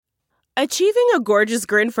Achieving a gorgeous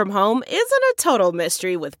grin from home isn't a total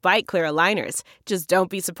mystery with Bite Clear aligners. Just don't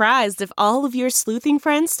be surprised if all of your sleuthing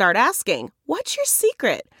friends start asking, "What's your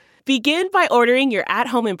secret?" Begin by ordering your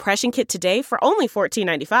at-home impression kit today for only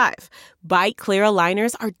 $14.95. Bite Clear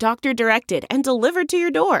aligners are doctor-directed and delivered to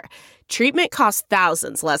your door. Treatment costs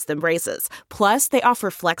thousands less than braces. Plus, they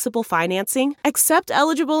offer flexible financing, accept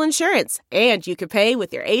eligible insurance, and you can pay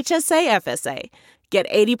with your HSA FSA. Get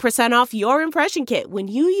 80% off your impression kit when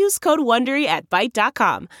you use code WONDERY at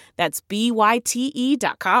Byte.com. That's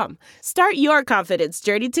BYTE.com. Start your confidence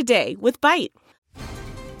journey today with Byte.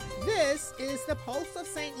 This is the Pulse of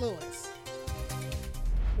St. Louis.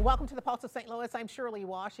 Welcome to the Pulse of St. Louis. I'm Shirley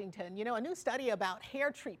Washington. You know, a new study about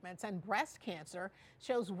hair treatments and breast cancer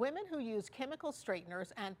shows women who use chemical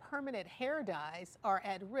straighteners and permanent hair dyes are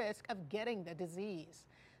at risk of getting the disease.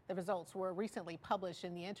 The results were recently published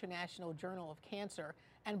in the International Journal of Cancer,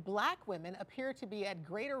 and Black women appear to be at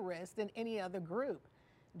greater risk than any other group.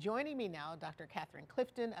 Joining me now, Dr. Katherine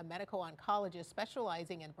Clifton, a medical oncologist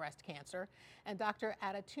specializing in breast cancer, and Dr.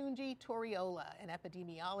 Adetunji Toriola, an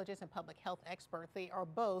epidemiologist and public health expert. They are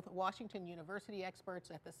both Washington University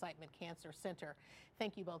experts at the Siteman Cancer Center.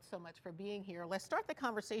 Thank you both so much for being here. Let's start the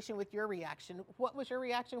conversation with your reaction. What was your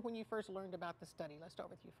reaction when you first learned about the study? Let's start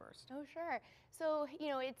with you first. Oh, sure. So, you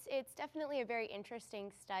know, it's definitely a very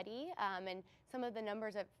interesting study, and some of the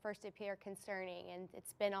numbers at first appear concerning, and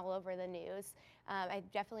it's been all over the news. I've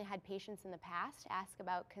definitely had patients in the past ask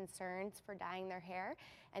about concerns for dyeing their hair,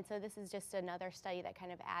 and so this is just another study that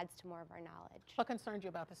kind of adds to more of our knowledge. What concerned you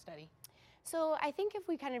about the study? So I think if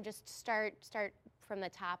we kind of just start from the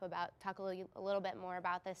top talk a little bit more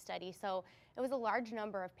about this study. So it was a large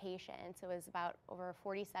number of patients. It was about over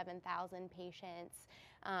 47,000 patients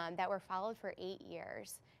that were followed for 8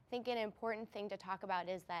 years. I think an important thing to talk about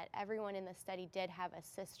is that everyone in the study did have a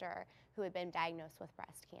sister who had been diagnosed with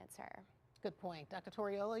breast cancer. Good point. Dr.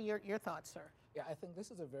 Toriola, your thoughts, sir? Yeah, I think this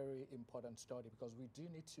is a very important study because we do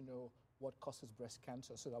need to know what causes breast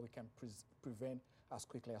cancer so that we can prevent as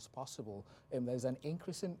quickly as possible. There's an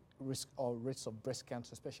increasing risk or rates of breast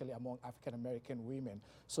cancer, especially among African American women.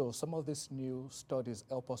 So some of these new studies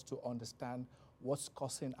help us to understand what's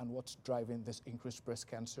causing and what's driving this increased breast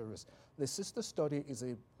cancer risk. The sister study is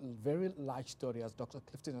a very large study, as Dr.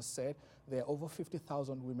 Clifton has said. There are over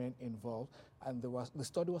 50,000 women involved, and the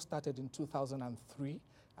study was started in 2003,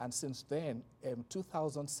 and since then,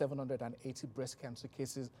 2,780 breast cancer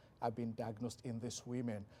cases have been diagnosed in these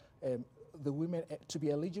women. The women, to be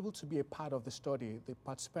eligible to be a part of the study, the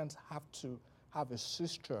participants have to have a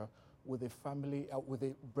sister with a family with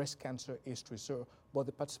a breast cancer history. But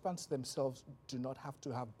the participants themselves do not have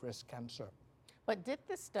to have breast cancer. But did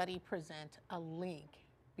this study present a link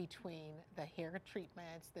between the hair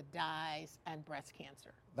treatments, the dyes, and breast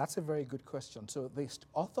cancer? That's a very good question. So the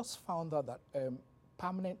authors found out that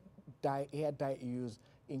permanent hair dye use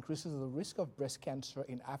increases the risk of breast cancer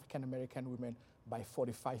in African American women by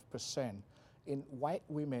 45%. In white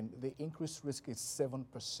women, the increased risk is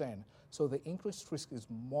 7%. So the increased risk is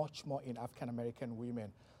much more in African American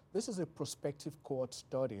women. This is a prospective cohort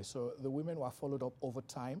study, so the women were followed up over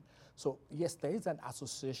time. So yes, there is an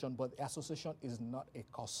association, but the association is not a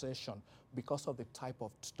causation because of the type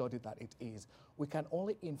of study that it is. We can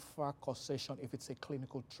only infer causation if it's a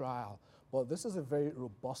clinical trial, but this is a very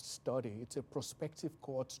robust study. It's a prospective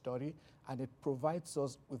cohort study, and it provides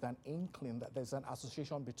us with an inkling that there's an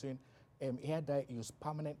association between hair dye use,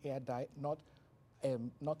 permanent hair dye, not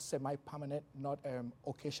semi-permanent, not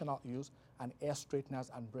occasional use, and hair straighteners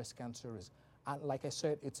and breast cancer risk. And like I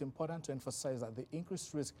said, it's important to emphasize that the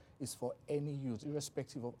increased risk is for any use,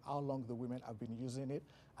 irrespective of how long the women have been using it,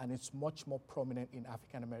 and it's much more prominent in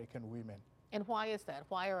African American women. And why is that?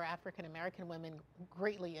 Why are African American women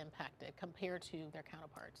greatly impacted compared to their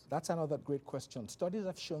counterparts? That's another great question. Studies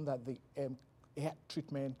have shown that the hair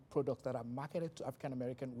treatment products that are marketed to African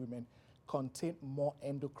American women contain more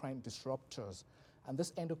endocrine disruptors. And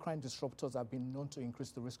these endocrine disruptors have been known to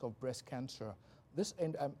increase the risk of breast cancer. This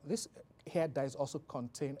hair dyes also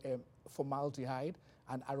contain formaldehyde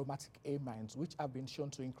and aromatic amines, which have been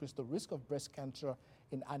shown to increase the risk of breast cancer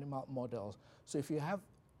in animal models. So if you have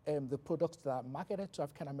the products that are marketed to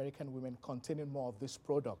African American women containing more of this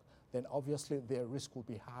product, then obviously their risk will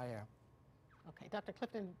be higher. Okay, Dr.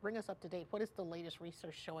 Clifton, bring us up to date. What is the latest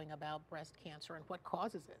research showing about breast cancer and what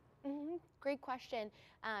causes it? Great question.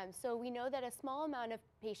 So we know that a small amount of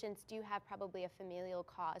patients do have probably a familial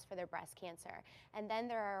cause for their breast cancer. And then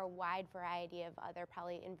there are a wide variety of other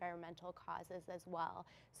probably environmental causes as well.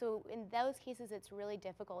 So in those cases, it's really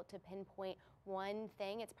difficult to pinpoint one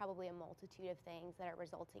thing. It's probably a multitude of things that are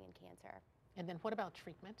resulting in cancer. And then what about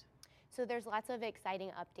treatment? So there's lots of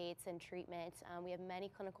exciting updates and treatments. We have many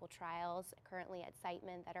clinical trials currently at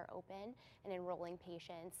Siteman that are open and enrolling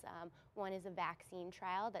patients. One is a vaccine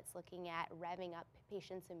trial that's looking at revving up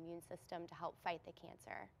patients' immune system to help fight the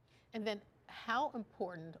cancer. And then how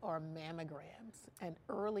important are mammograms and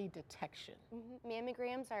early detection?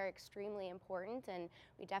 Mammograms are extremely important, and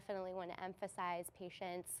we definitely want to emphasize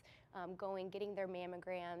patients getting their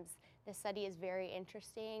mammograms. This study is very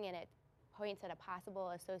interesting, and it points at a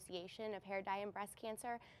possible association of hair dye and breast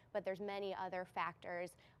cancer, but there's many other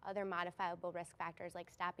factors, other modifiable risk factors like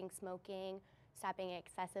stopping smoking, stopping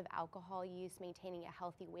excessive alcohol use, maintaining a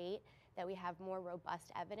healthy weight that we have more robust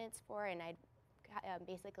evidence for, and I'd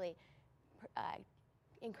basically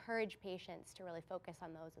encourage patients to really focus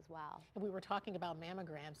on those as well. And we were talking about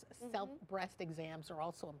mammograms. Self-breast exams are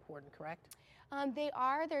also important, correct? They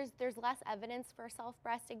are. There's less evidence for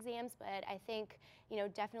self-breast exams, but I think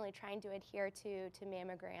definitely trying to adhere to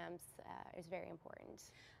mammograms is very important.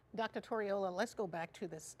 Dr. Toriola, let's go back to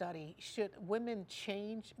this study. Should women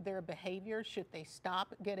change their behavior? Should they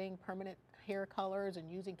stop getting permanent hair colors and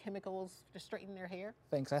using chemicals to straighten their hair?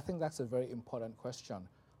 Thanks. I think that's a very important question.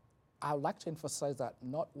 I would like to emphasize that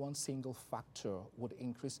not one single factor would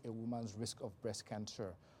increase a woman's risk of breast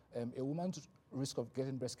cancer. A woman's risk of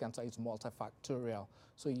getting breast cancer is multifactorial.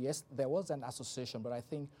 So yes, there was an association, but I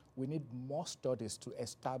think we need more studies to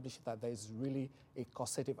establish that there is really a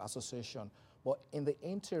causative association. But in the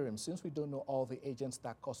interim, since we don't know all the agents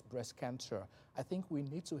that cause breast cancer, I think we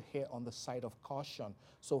need to err on the side of caution.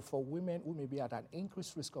 So for women who may be at an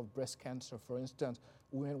increased risk of breast cancer, for instance,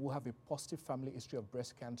 women who have a positive family history of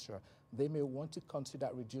breast cancer, they may want to consider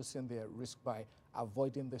reducing their risk by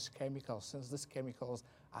avoiding these chemicals, since these chemicals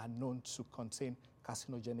are known to contain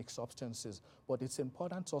carcinogenic substances. But it's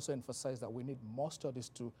important to also emphasize that we need more studies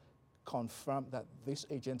to confirm that these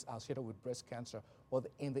agents are associated with breast cancer. But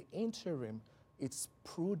in the interim, it's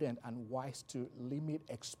prudent and wise to limit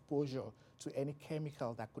exposure to any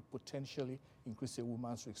chemical that could potentially increase a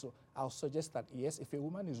woman's risk. So I'll suggest that, yes, if a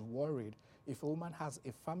woman is worried, if a woman has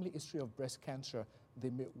a family history of breast cancer, they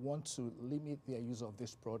may want to limit their use of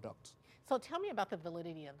this product. So tell me about the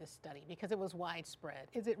validity of this study, because it was widespread.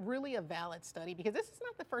 Is it really a valid study? Because this is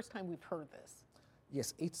not the first time we've heard this.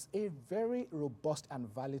 Yes, it's a very robust and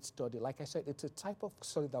valid study. Like I said, it's a type of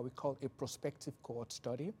study that we call a prospective cohort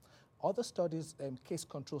study. Other studies, case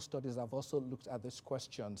control studies, have also looked at these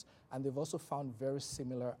questions, and they've also found very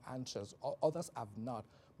similar answers. Others have not.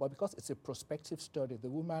 But because it's a prospective study, the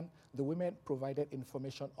women provided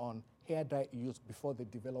information on hair dye use before they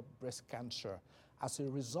developed breast cancer. As a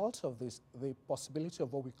result of this, the possibility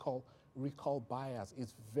of what we call recall bias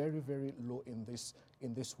is very, very low in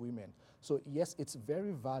these women. So yes, it's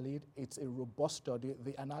very valid. It's a robust study.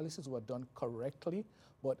 The analyses were done correctly,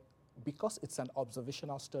 but because it's an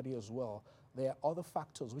observational study as well, there are other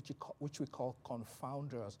factors which we call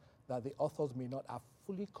confounders that the authors may not have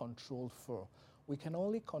fully controlled for. We can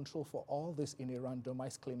only control for all this in a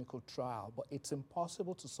randomized clinical trial, but it's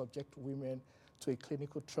impossible to subject women to a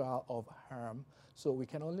clinical trial of harm. So we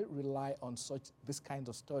can only rely on these kinds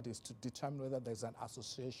of studies to determine whether there's an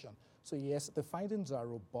association. So yes, the findings are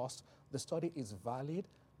robust. The study is valid,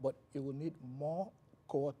 but it will need more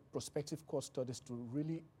prospective cohort studies to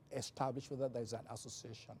really establish whether there's an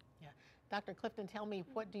association. Yeah. Dr. Clifton, tell me,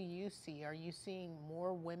 what do you see? Are you seeing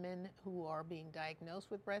more women who are being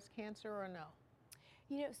diagnosed with breast cancer or no?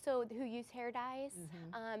 So who use hair dyes?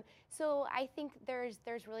 So I think there's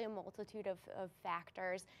really a multitude of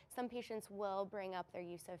factors. Some patients will bring up their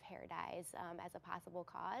use of hair dyes as a possible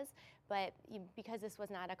cause, but because this was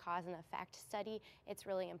not a cause and effect study, it's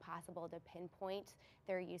really impossible to pinpoint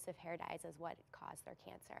their use of hair dyes as what caused their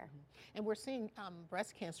cancer. And we're seeing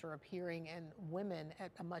breast cancer appearing in women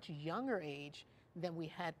at a much younger age than we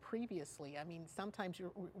had previously. I mean, sometimes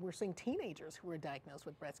we're seeing teenagers who are diagnosed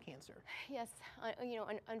with breast cancer. Yes,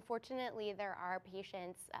 unfortunately, there are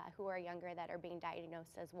patients who are younger that are being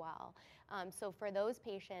diagnosed as well. So for those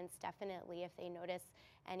patients, definitely, if they notice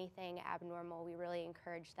anything abnormal, we really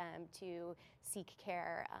encourage them to seek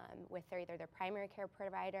care with either their primary care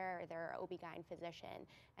provider or their OB/GYN physician,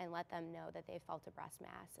 and let them know that they've felt a breast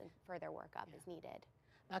mass and further workup is needed.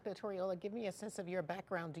 Dr. Toriola, give me a sense of your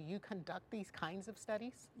background. Do you conduct these kinds of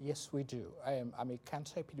studies? Yes, we do. I'm a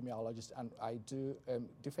cancer epidemiologist, and I do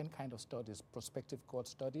different kinds of studies, prospective cohort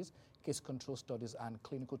studies, case control studies, and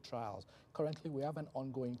clinical trials. Currently, we have an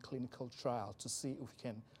ongoing clinical trial to see if we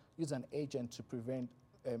can use an agent to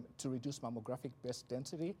to reduce mammographic breast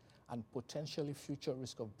density and potentially future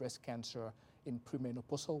risk of breast cancer in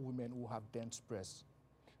premenopausal women who have dense breasts.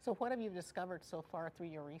 So what have you discovered so far through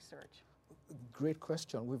your research? Great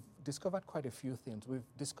question. We've discovered quite a few things. We've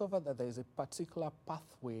discovered that there is a particular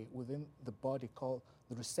pathway within the body called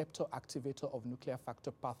the receptor activator of nuclear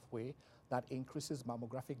factor pathway that increases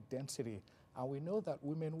mammographic density. And we know that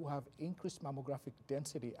women who have increased mammographic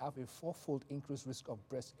density have a 4-fold increased risk of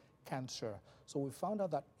breast cancer. So we found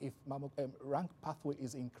out that if rank pathway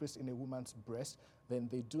is increased in a woman's breast, then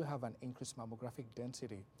they do have an increased mammographic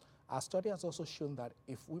density. Our study has also shown that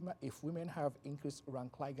if women have increased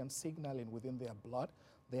rank ligand signaling within their blood,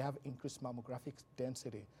 they have increased mammographic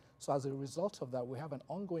density. So as a result of that, we have an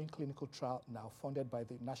ongoing clinical trial now funded by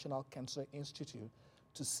the National Cancer Institute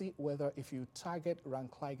to see whether if you target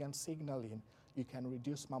rank ligand signaling, you can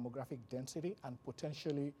reduce mammographic density and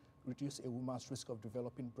potentially reduce a woman's risk of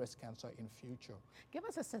developing breast cancer in future. Give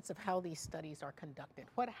us a sense of how these studies are conducted.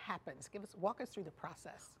 What happens? Walk us through the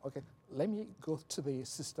process. Okay, let me go to the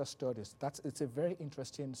sister studies. It's a very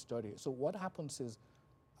interesting study. So what happens is,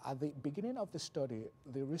 at the beginning of the study,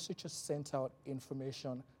 the researchers sent out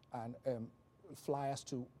information and flyers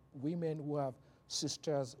to women who have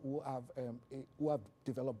sisters who have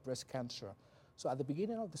developed breast cancer. So at the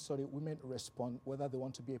beginning of the study, women respond whether they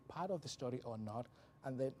want to be a part of the study or not,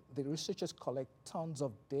 and then the researchers collect tons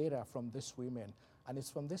of data from these women, and it's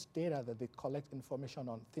from this data that they collect information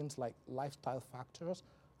on things like lifestyle factors,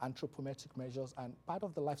 anthropometric measures, and part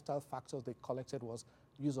of the lifestyle factors they collected was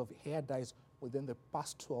use of hair dyes within the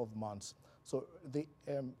past 12 months. So the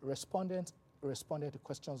respondents responded to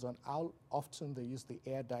questions on how often they use the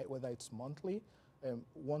hair dye, whether it's monthly,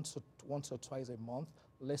 once or twice a month,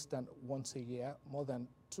 less than once a year, more than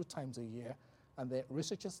 2 times a year. And the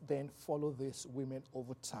researchers then follow these women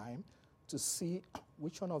over time to see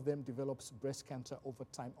which one of them develops breast cancer over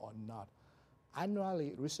time or not.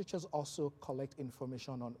 Annually, researchers also collect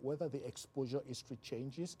information on whether the exposure history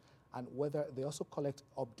changes and whether they also collect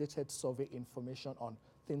updated survey information on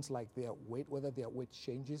things like their weight, whether their weight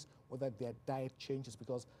changes, whether their diet changes,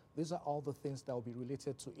 because these are all the things that will be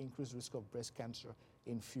related to increased risk of breast cancer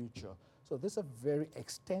in future. So these are very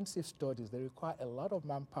extensive studies. They require a lot of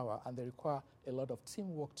manpower and they require a lot of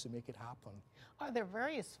teamwork to make it happen. Are there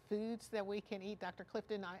various foods that we can eat? Dr.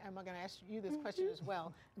 Clifton, I'm going to ask you this question as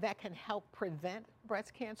well, that can help prevent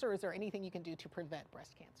breast cancer? Is there anything you can do to prevent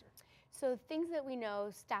breast cancer? So things that we know: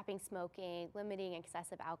 stopping smoking, limiting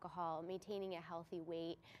excessive alcohol, maintaining a healthy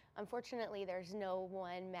weight. Unfortunately, there's no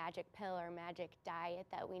one magic pill or magic diet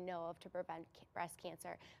that we know of to prevent breast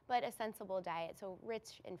cancer, but a sensible diet, so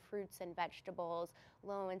rich in fruits and vegetables,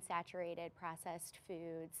 low in saturated processed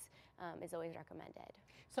foods is always recommended.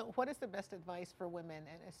 So what is the best advice for women,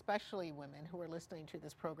 and especially women who are listening to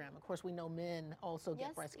this program? Of course, we know men also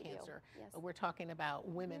get breast cancer, but we're talking about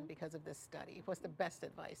women because of this study. What's the best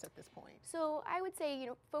advice at this point? So I would say,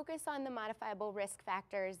 focus on the modifiable risk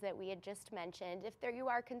factors that we had just mentioned. If you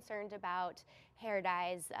are concerned about hair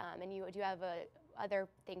dyes and you do have other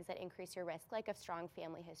things that increase your risk, like a strong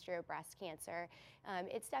family history of breast cancer,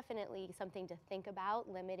 it's definitely something to think about,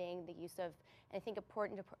 limiting the use of, and I think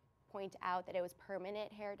important to point out that it was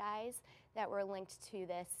permanent hair dyes that were linked to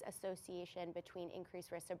this association between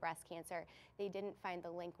increased risk of breast cancer. They didn't find the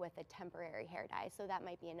link with a temporary hair dye, so that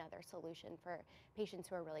might be another solution for patients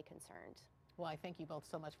who are really concerned. Well, I thank you both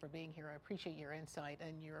so much for being here. I appreciate your insight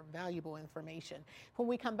and your valuable information. When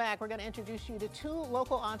we come back, we're going to introduce you to 2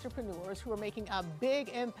 local entrepreneurs who are making a big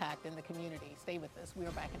impact in the community. Stay with us. We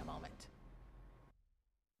are back in a moment.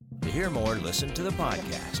 To hear more, listen to the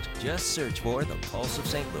podcast. Just search for The Pulse of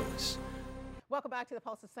St. Louis. Welcome back to the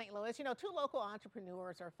Pulse of St. Louis. 2 local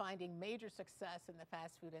entrepreneurs are finding major success in the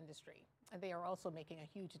fast food industry, and they are also making a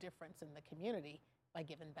huge difference in the community by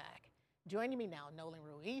giving back. Joining me now, Nolan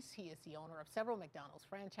Ruiz. He is the owner of several McDonald's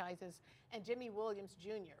franchises, and Jimmy Williams,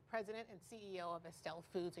 Jr., President and CEO of Estel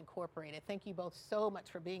Foods Incorporated. Thank you both so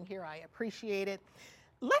much for being here. I appreciate it.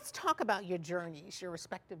 Let's talk about your journeys, your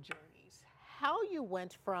respective journeys. How you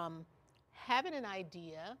went from having an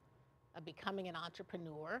idea of becoming an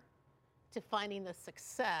entrepreneur to finding the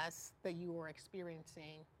success that you are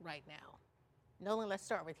experiencing right now. Nolan, let's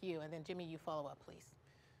start with you, and then Jimmy, you follow up, please.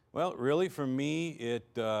 Well, really for me, it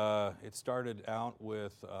started out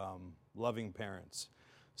with loving parents.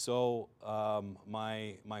 So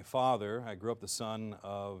my father, I grew up the son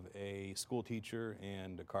of a school teacher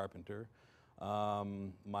and a carpenter.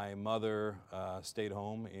 My mother stayed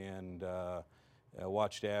home and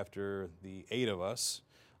watched after the 8 of us,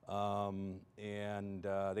 and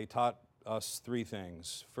they taught us 3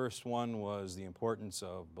 things. First one was the importance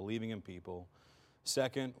of believing in people.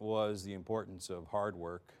 Second was the importance of hard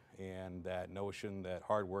work and that notion that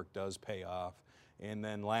hard work does pay off. And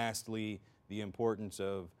then lastly, the importance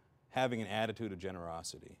of having an attitude of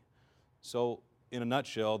generosity. So in a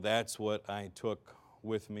nutshell, that's what I took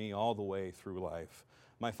with me all the way through life.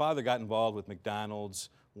 My father got involved with McDonald's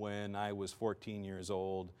when I was 14 years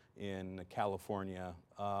old in California.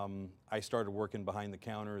 I started working behind the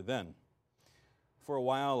counter then. For a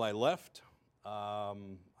while I left.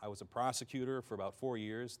 I was a prosecutor for about 4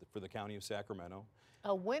 years for the county of Sacramento.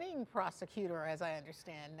 A winning prosecutor, as I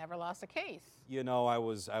understand, never lost a case. You know, I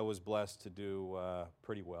was blessed to do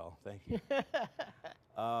pretty well, thank you.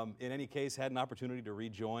 In any case, had an opportunity to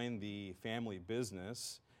rejoin the family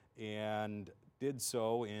business and did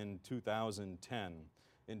so in 2010.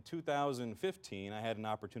 In 2015, I had an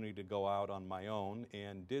opportunity to go out on my own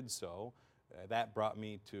and did so. That brought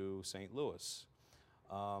me to St. Louis.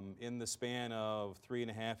 In the span of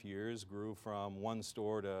 3.5 years, grew from 1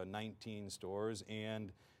 store to 19 stores,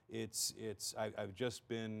 and I've just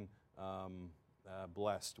been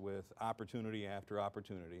blessed with opportunity after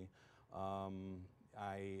opportunity.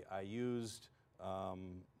 I used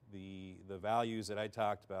the values that I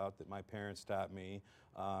talked about, that my parents taught me,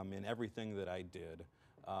 in everything that I did.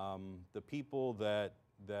 The people that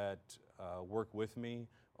work with me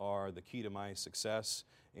are the key to my success,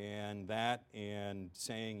 and that and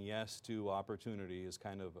saying yes to opportunity is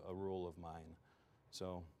kind of a rule of mine.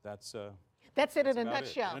 So that's it in a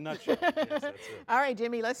nutshell. In a nutshell, yes, that's it. All right,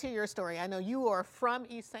 Jimmy, let's hear your story. I know you are from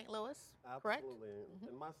East St. Louis, correct? Absolutely,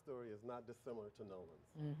 and my story is not dissimilar to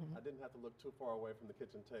Nolan's. I didn't have to look too far away from the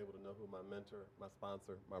kitchen table to know who my mentor, my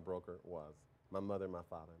sponsor, my broker was. My mother and my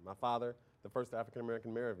father. My father, the first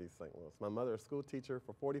African-American mayor of East St. Louis. My mother, a school teacher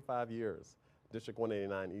for 45 years, District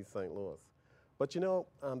 189, East St. Louis. But you know,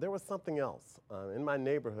 there was something else. In my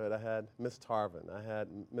neighborhood, I had Miss Tarvin, I had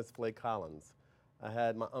Miss Flay Collins, I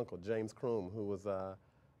had my uncle, James Kroom, who was a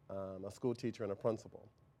school teacher and a principal.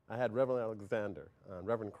 I had Reverend Alexander,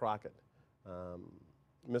 Reverend Crockett,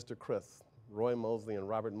 Mr. Chris, Roy Mosley and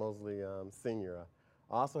Robert Mosley Sr.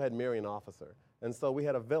 I also had Marion Officer. And so we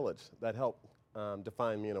had a village that helped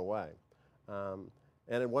define me in a way. And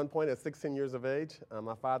at one point, at 16 years of age,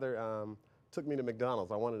 my father took me to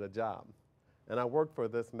McDonald's. I wanted a job. And I worked for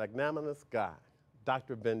this magnanimous guy,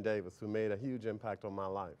 Dr. Ben Davis, who made a huge impact on my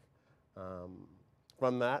life.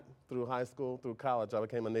 From that, through high school, through college, I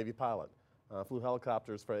became a Navy pilot. Flew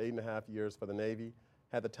helicopters for 8.5 years for the Navy.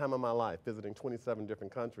 Had the time of my life, visiting 27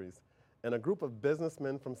 different countries. And a group of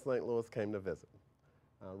businessmen from St. Louis came to visit.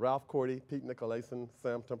 Ralph Cordy, Pete Nicolason,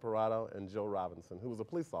 Sam Temperato, and Joe Robinson, who was a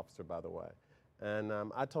police officer, by the way. And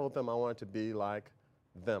I told them I wanted to be like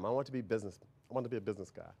them. I wanted to be a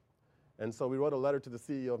business guy. And so we wrote a letter to the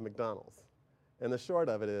CEO of McDonald's. And the short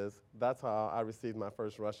of it is, that's how I received my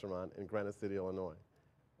first restaurant in Granite City, Illinois.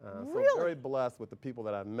 Really? So very blessed with the people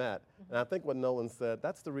that I've met. And I think what Nolan said,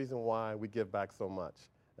 that's the reason why we give back so much.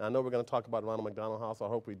 And I know we're going to talk about Ronald McDonald House, I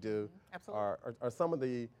hope we do. Absolutely. Are some of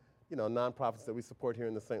the nonprofits that we support here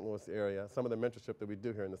in the St. Louis area, some of the mentorship that we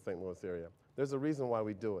do here in the St. Louis area. There's a reason why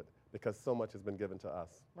we do it, because so much has been given to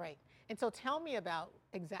us. Right. And so tell me about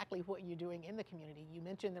exactly what you're doing in the community. You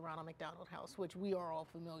mentioned the Ronald McDonald House, which we are all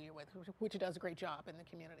familiar with, which does a great job in the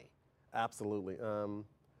community. Absolutely.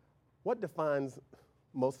 What defines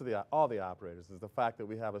all the operators is the fact that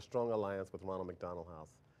we have a strong alliance with Ronald McDonald House.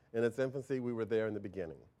 In its infancy, we were there in the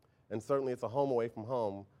beginning. And certainly it's a home away from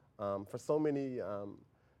home for so many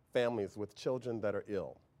families with children that are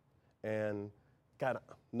ill. And got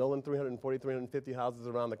Nolan 340, 350 houses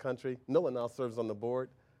around the country. Nolan now serves on the board.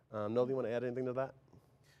 Nolan, you want to add anything to that?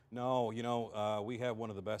 No, we have one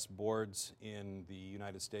of the best boards in the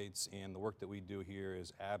United States, and the work that we do here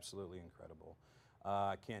is absolutely incredible.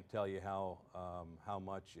 I can't tell you how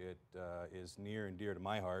much it is near and dear to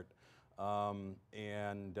my heart.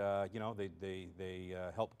 They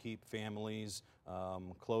help keep families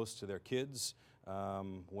close to their kids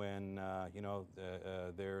when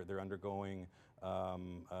they're undergoing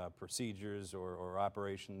procedures or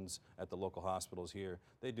operations at the local hospitals here.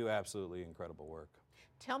 They do absolutely incredible work.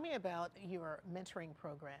 Tell me about your mentoring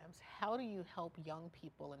programs. How do you help young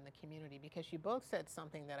people in the community? Because you both said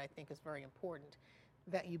something that I think is very important,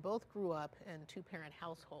 that you both grew up in two-parent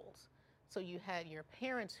households. So you had your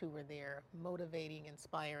parents who were there motivating,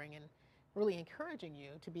 inspiring, and really encouraging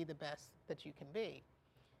you to be the best that you can be.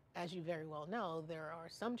 As you very well know, there are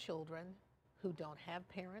some children who don't have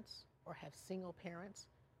parents or have single parents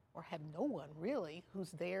or have no one really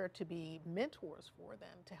who's there to be mentors for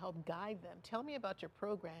them, to help guide them. Tell me about your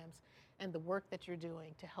programs and the work that you're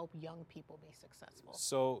doing to help young people be successful.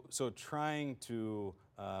 So trying to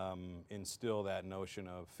instill that notion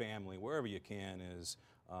of family wherever you can is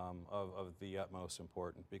of the utmost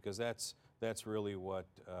importance, because that's really what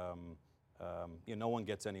no one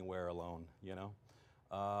gets anywhere alone,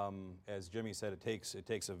 As Jimmy said, it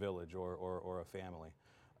takes a village or a family.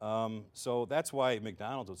 So that's why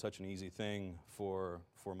McDonald's was such an easy thing for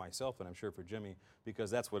myself, and I'm sure for Jimmy,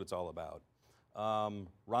 because that's what it's all about.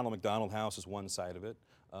 Ronald McDonald House is one side of it.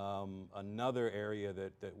 Another area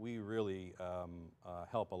that we really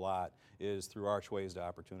help a lot is through Archways to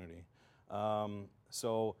Opportunity.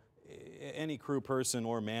 So any crew person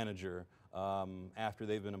or manager, after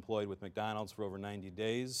they've been employed with McDonald's for over 90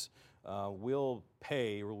 days, we'll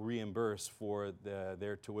reimburse for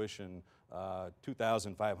their tuition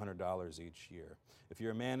 $2,500 each year. If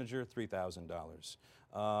you're a manager, $3,000.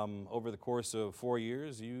 Over the course of 4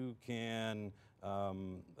 years, you can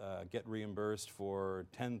get reimbursed for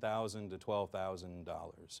 $10,000 to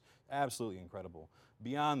 $12,000. Absolutely incredible.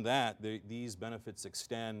 Beyond that, these benefits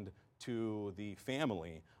extend to the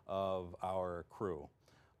family of our crew.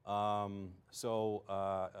 High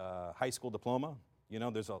school diploma, you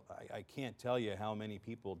know, I can't tell you how many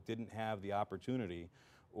people didn't have the opportunity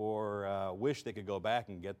or wish they could go back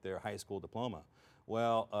and get their high school diploma.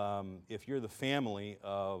 Well, if you're the family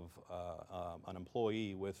of an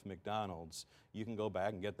employee with McDonald's, you can go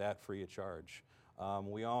back and get that free of charge.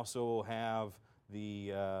 We also have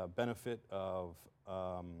the benefit of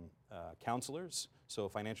counselors, so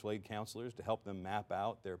financial aid counselors, to help them map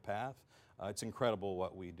out their path. It's incredible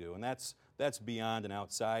what we do, and that's beyond and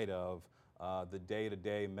outside of the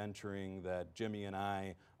day-to-day mentoring that Jimmy and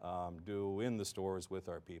I do in the stores with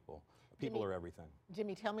our people. People are everything.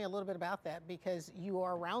 Jimmy, tell me a little bit about that, because you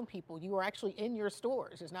are around people. You are actually in your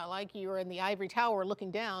stores. It's not like you're in the ivory tower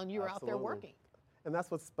looking down. You're out there working. And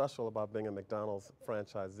that's what's special about being a McDonald's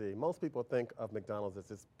franchisee. Most people think of McDonald's as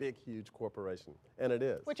this big, huge corporation, and it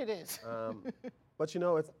is. Which it is. But you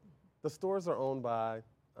know, the stores are owned by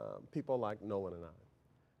people like Nolan and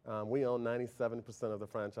I. We own 97% of the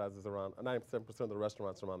franchises around, 97% of the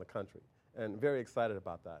restaurants around the country, and very excited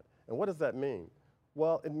about that. And what does that mean?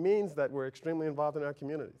 Well, it means that we're extremely involved in our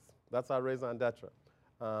communities. That's our raison d'etre.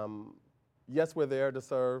 Yes, we're there to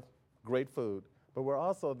serve great food, but we're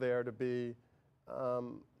also there to be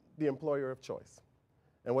the employer of choice.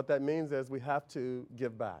 And what that means is we have to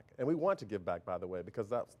give back. And we want to give back, by the way, because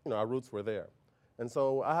that's, you know, our roots were there. And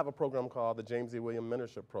so I have a program called the James E. Williams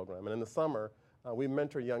Mentorship Program. And in the summer, we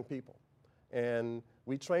mentor young people. And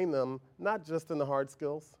we train them not just in the hard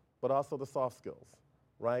skills, but also the soft skills,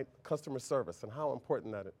 right? Customer service and how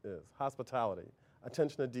important that is. Hospitality,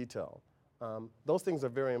 attention to detail. Those things are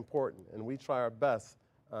very important, and we try our best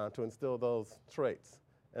to instill those traits.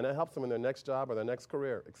 And it helps them in their next job or their next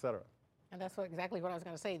career, et cetera. And that's exactly what I was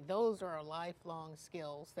going to say. Those are lifelong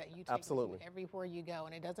skills that you take with you everywhere you go.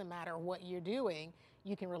 And it doesn't matter what you're doing,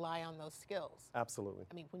 you can rely on those skills. Absolutely.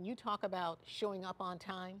 I mean, when you talk about showing up on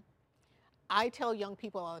time, I tell young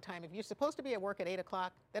people all the time, if you're supposed to be at work at 8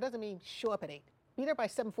 o'clock, that doesn't mean show up at 8. Be there by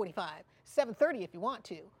 7:45, 7:30 if you want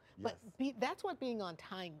to. Yes. But that's what being on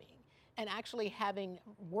time means. And actually having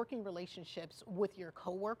working relationships with your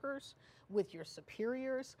coworkers, with your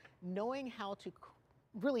superiors, knowing how to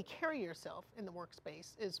really carry yourself in the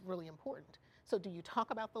workspace is really important. So do you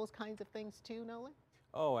talk about those kinds of things too, Nolan?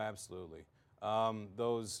 Oh, absolutely.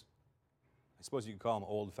 Those, I suppose you could call them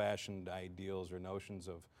old-fashioned ideals or notions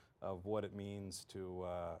of what it means to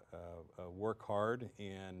work hard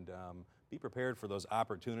and be prepared for those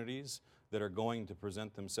opportunities that are going to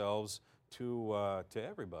present themselves to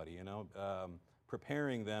everybody, you know,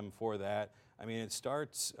 preparing them for that. I mean, it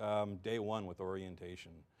starts day one with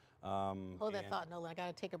orientation. Hold that thought, Nolan. I got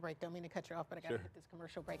to take a break. Don't mean to cut you off, but I got to hit this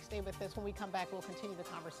commercial break. Stay with us. When we come back, we'll continue the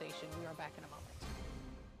conversation. We are back in a moment.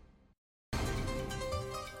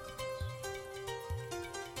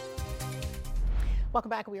 Welcome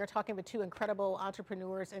back. We are talking with two incredible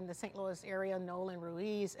entrepreneurs in the St. Louis area, Nolan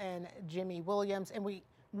Ruiz and Jimmy Williams. And we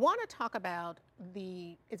want to talk about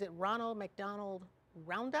is it Ronald McDonald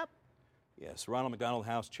Roundup? Yes, Ronald McDonald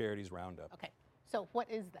House Charities Roundup. Okay, so what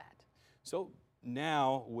is that? So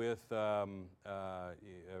now with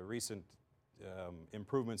recent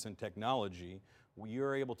improvements in technology,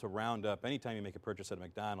 you're able to round up anytime you make a purchase at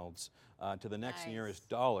McDonald's to the next nearest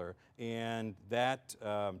dollar, and that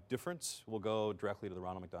difference will go directly to the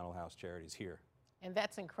Ronald McDonald House Charities here. And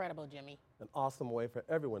that's incredible, Jimmy. An awesome way for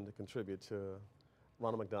everyone to contribute to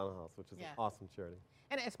Ronald McDonald House, which is an awesome charity.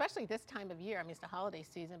 And especially this time of year, I mean, it's the holiday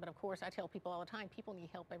season, but of course I tell people all the time, people need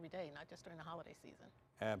help every day, not just during the holiday season.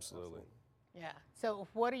 Absolutely. Yeah. So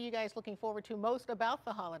what are you guys looking forward to most about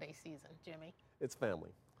the holiday season, Jimmy? It's family.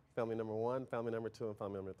 Family number 1, family number 2, and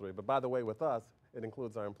family number 3. But by the way, with us, it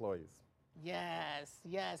includes our employees. Yes,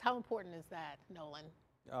 yes. How important is that, Nolan?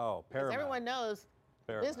 Oh, paramount. Because everyone knows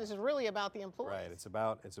business is really about the employees. Right. It's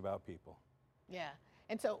about people. Yeah.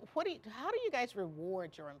 And so how do you guys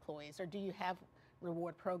reward your employees, or do you have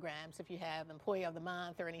reward programs if you have Employee of the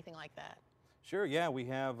Month or anything like that? Sure, yeah, we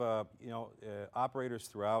have, operators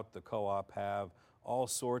throughout the co-op have all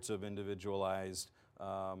sorts of individualized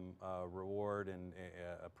reward and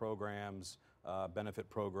programs, benefit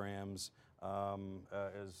programs,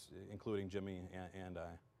 including Jimmy and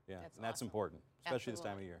I. Yeah, that's awesome. important, especially Absolutely. This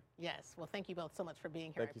time of year. Yes. Well, thank you both so much for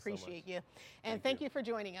being here. Thank I you so appreciate much. you. And thank you for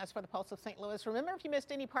joining us for the Pulse of St. Louis. Remember, if you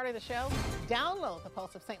missed any part of the show, download the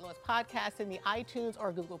Pulse of St. Louis podcast in the iTunes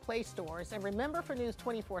or Google Play stores. And remember, for News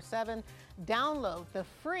 24/7, download the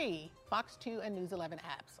free Fox 2 and News 11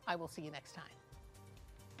 apps. I will see you next time.